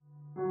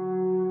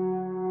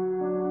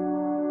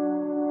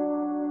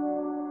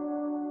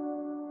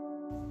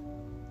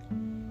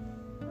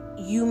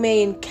You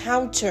may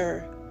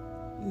encounter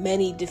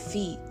many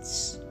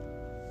defeats,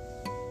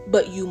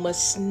 but you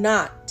must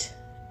not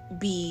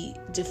be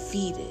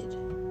defeated.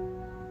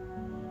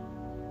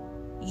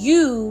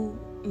 You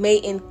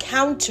may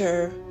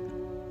encounter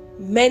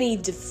many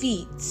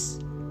defeats,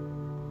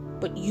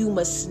 but you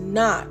must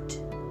not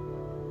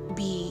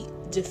be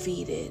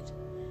defeated.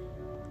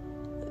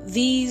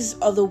 These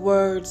are the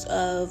words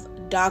of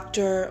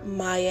Dr.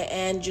 Maya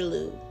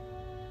Angelou.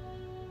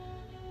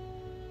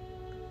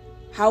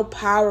 How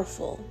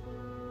powerful.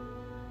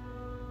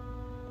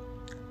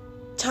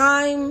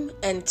 Time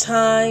and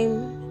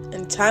time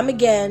and time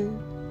again,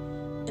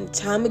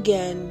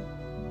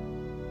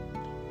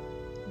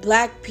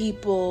 Black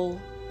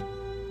people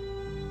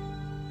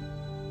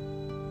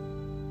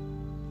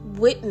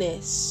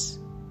witness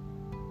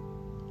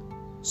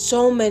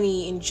so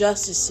many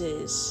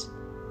injustices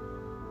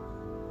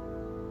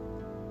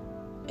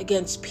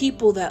against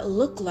people that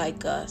look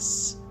like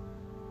us.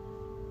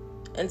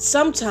 And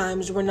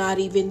sometimes we're not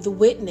even the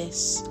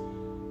witness.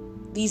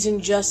 These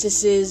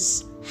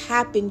injustices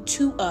happen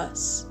to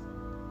us.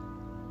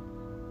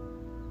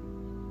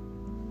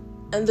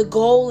 And the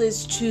goal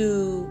is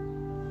to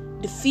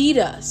defeat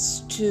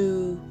us,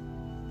 to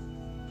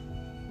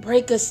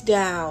break us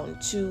down,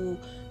 to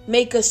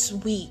make us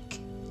weak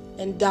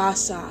and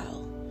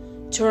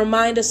docile, to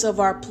remind us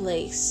of our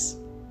place.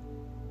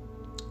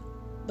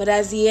 But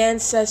as the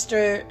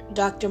ancestor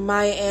Dr.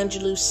 Maya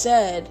Angelou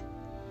said,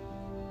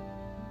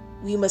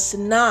 we must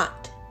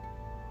not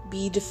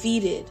be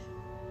defeated.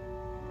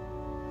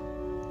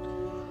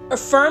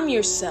 Affirm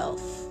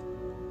yourself.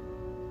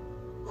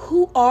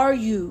 Who are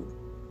you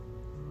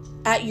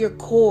at your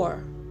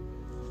core?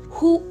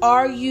 Who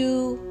are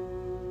you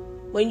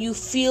when you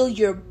feel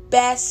your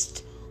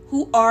best?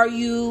 Who are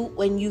you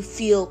when you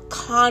feel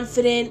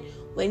confident?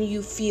 When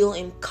you feel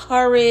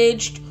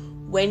encouraged?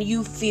 When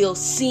you feel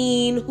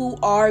seen? Who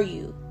are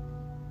you?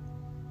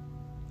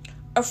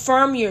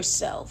 Affirm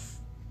yourself.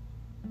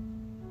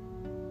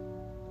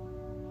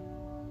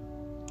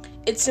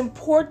 It's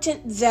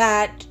important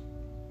that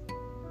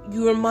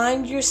you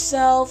remind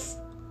yourself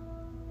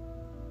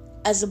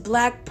as a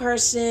Black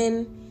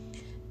person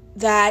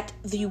that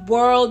the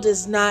world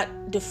does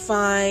not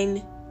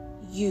define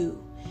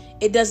you.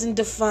 It doesn't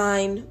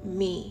define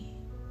me.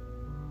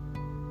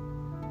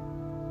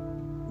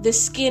 The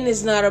skin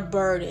is not a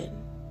burden.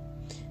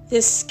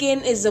 The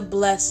skin is a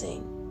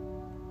blessing.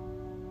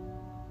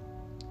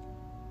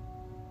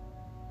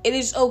 It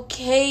is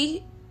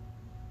okay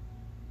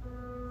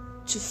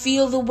to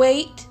feel the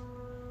weight,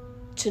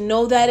 to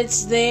know that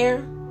it's there.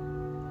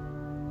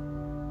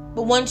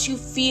 But once you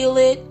feel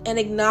it and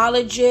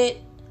acknowledge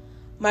it,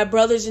 my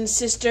brothers and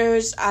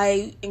sisters,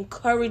 I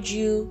encourage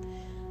you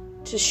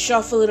to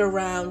shuffle it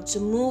around,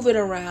 to move it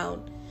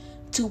around,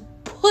 to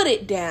put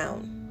it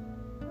down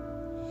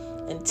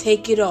and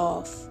take it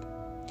off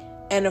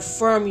and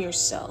affirm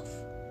yourself.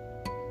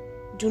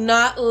 Do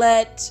not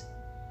let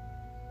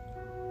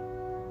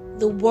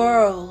the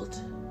world,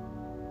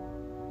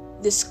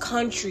 this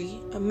country,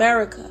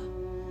 America,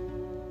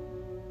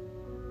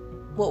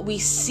 what we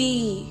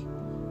see,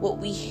 what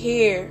we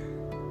hear,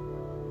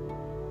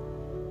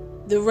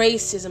 the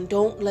racism,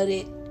 don't let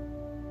it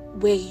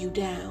weigh you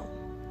down.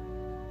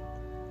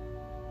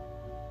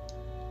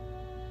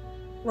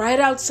 Write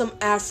out some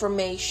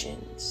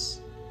affirmations.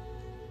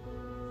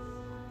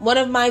 One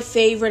of my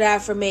favorite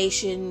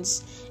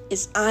affirmations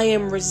is I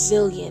am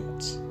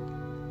resilient.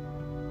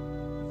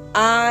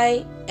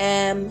 I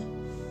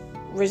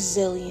am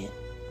resilient.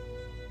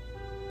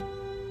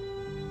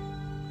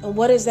 And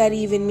what does that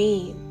even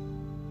mean?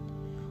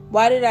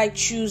 Why did I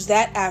choose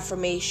that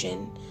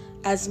affirmation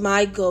as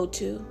my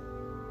go-to?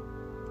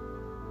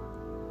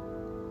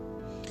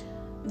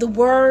 The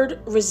word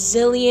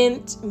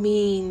resilient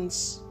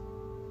means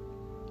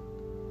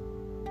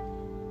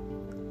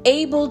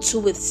able to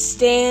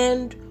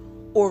withstand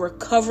or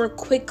recover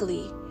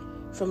quickly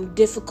from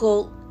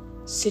difficult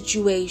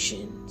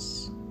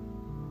situations.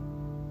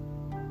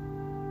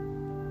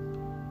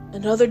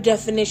 Another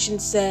definition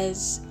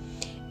says,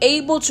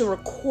 able to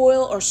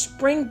recoil or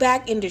spring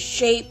back into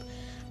shape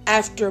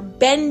after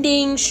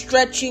bending,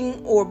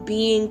 stretching, or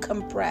being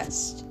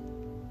compressed.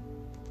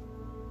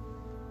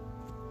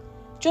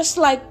 Just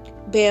like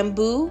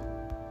bamboo,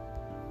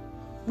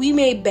 we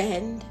may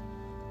bend,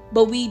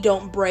 but we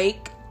don't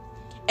break.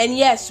 And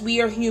yes,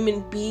 we are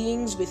human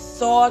beings with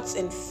thoughts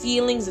and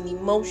feelings and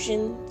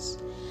emotions.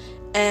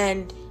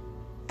 And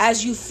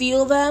as you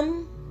feel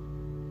them,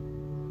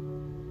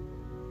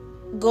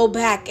 go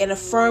back and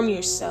affirm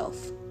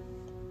yourself.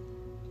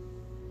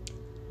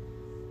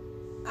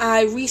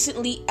 I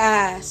recently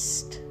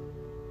asked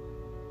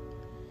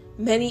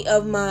many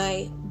of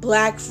my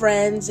Black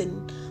friends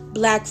and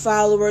Black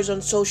followers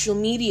on social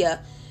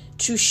media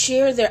to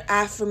share their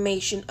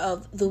affirmation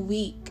of the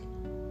week.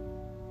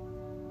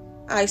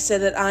 I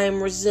said that I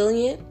am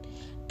resilient,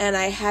 and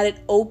I had it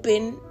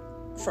open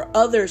for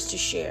others to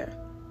share.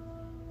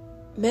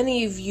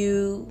 Many of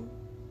you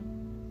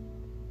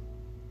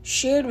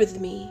shared with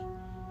me,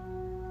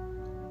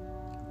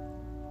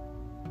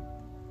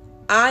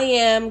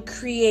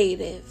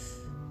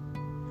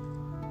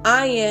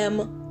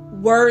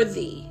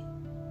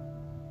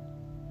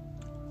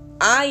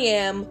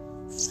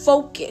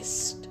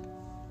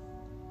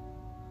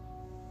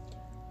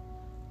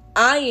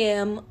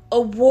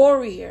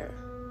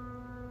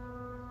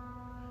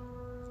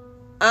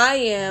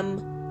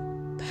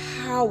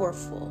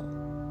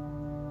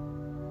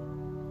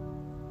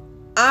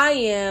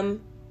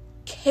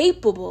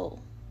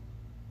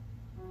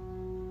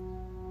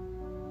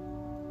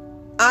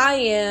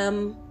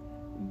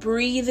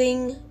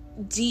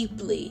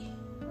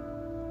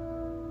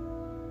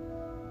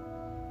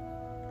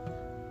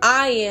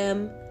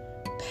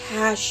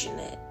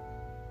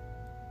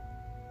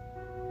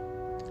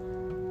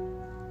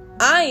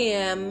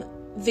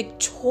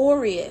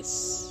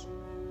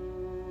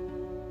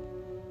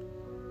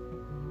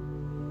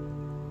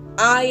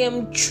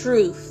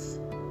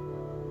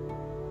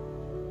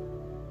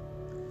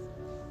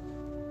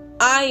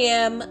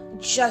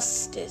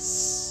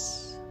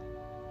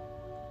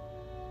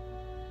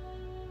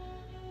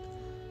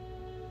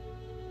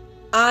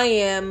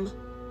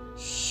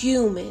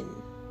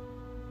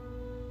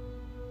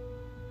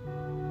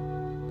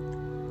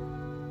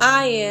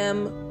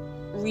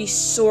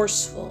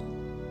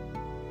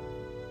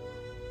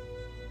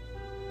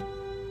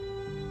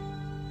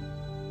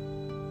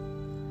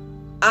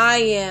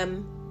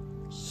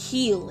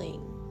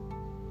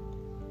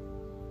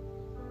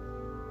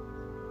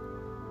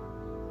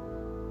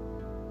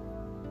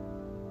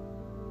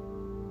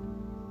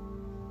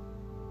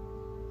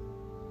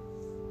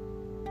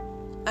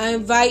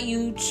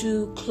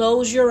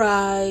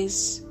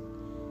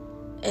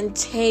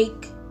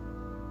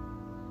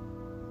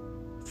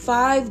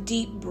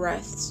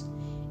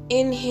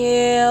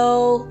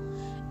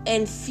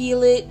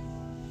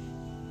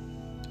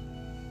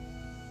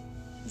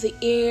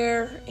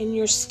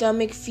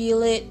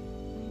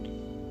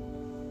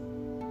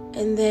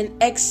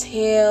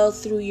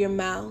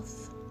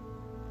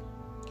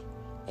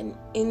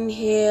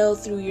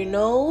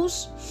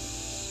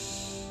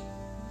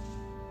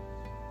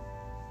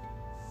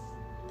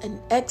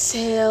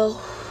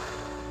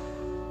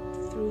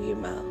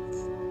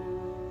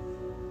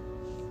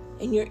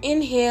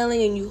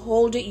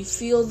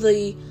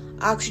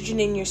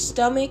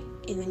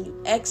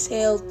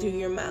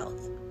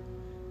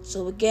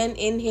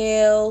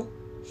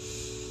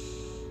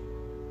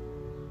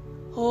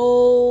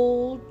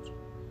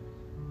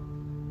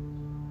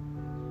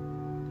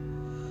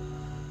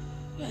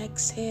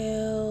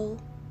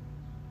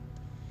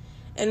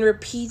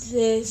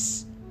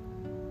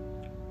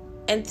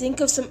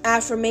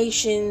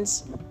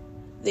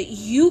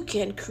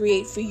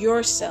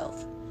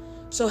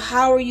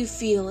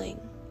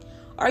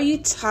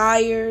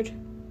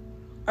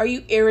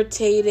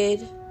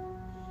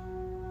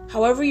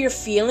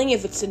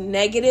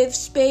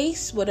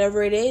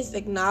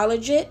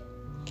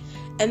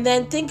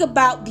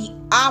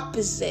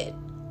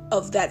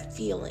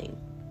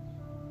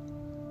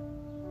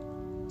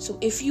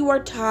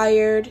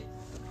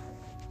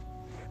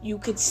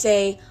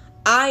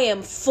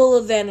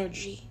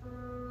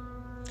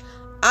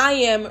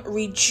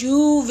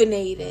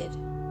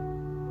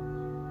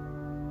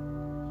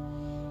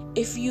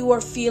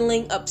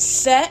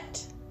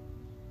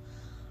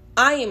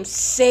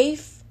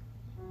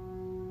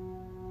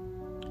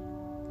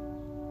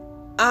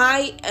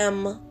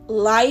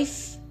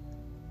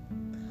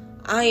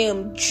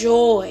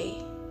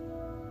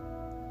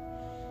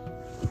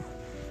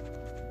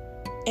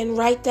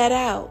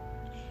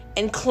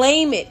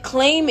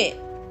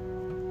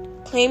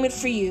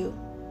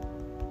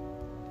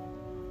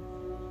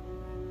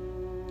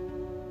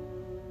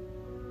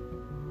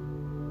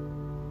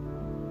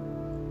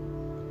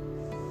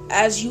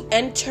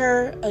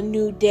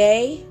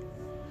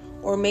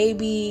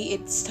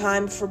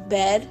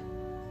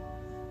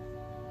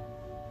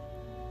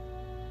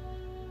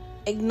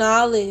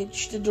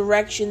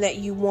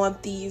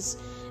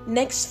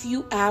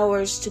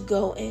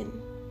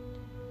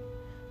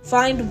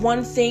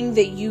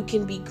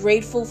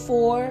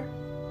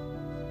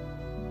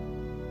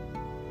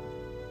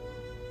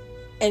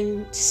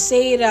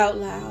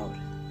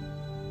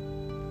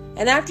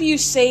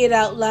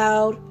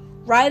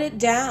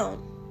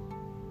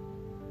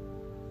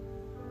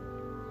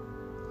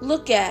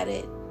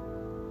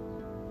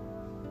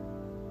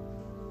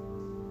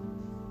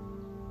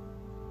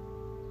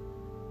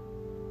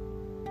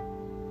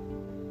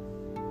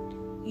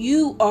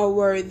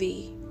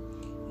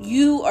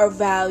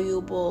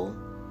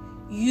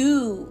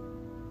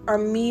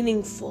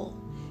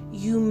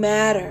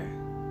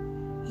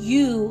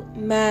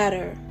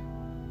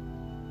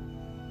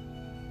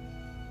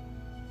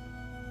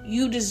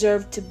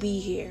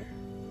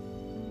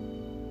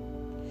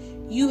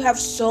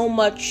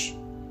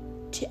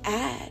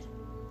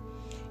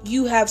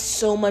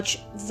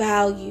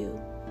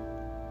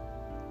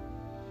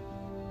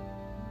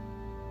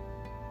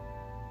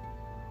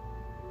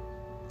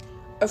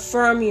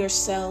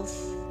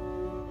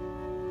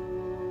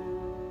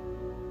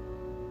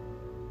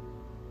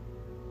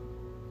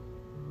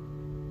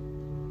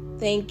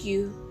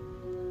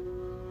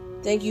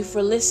 Thank you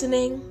for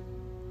listening.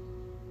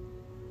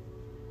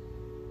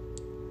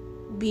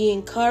 Be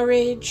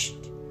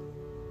encouraged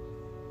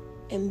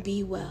and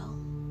be well.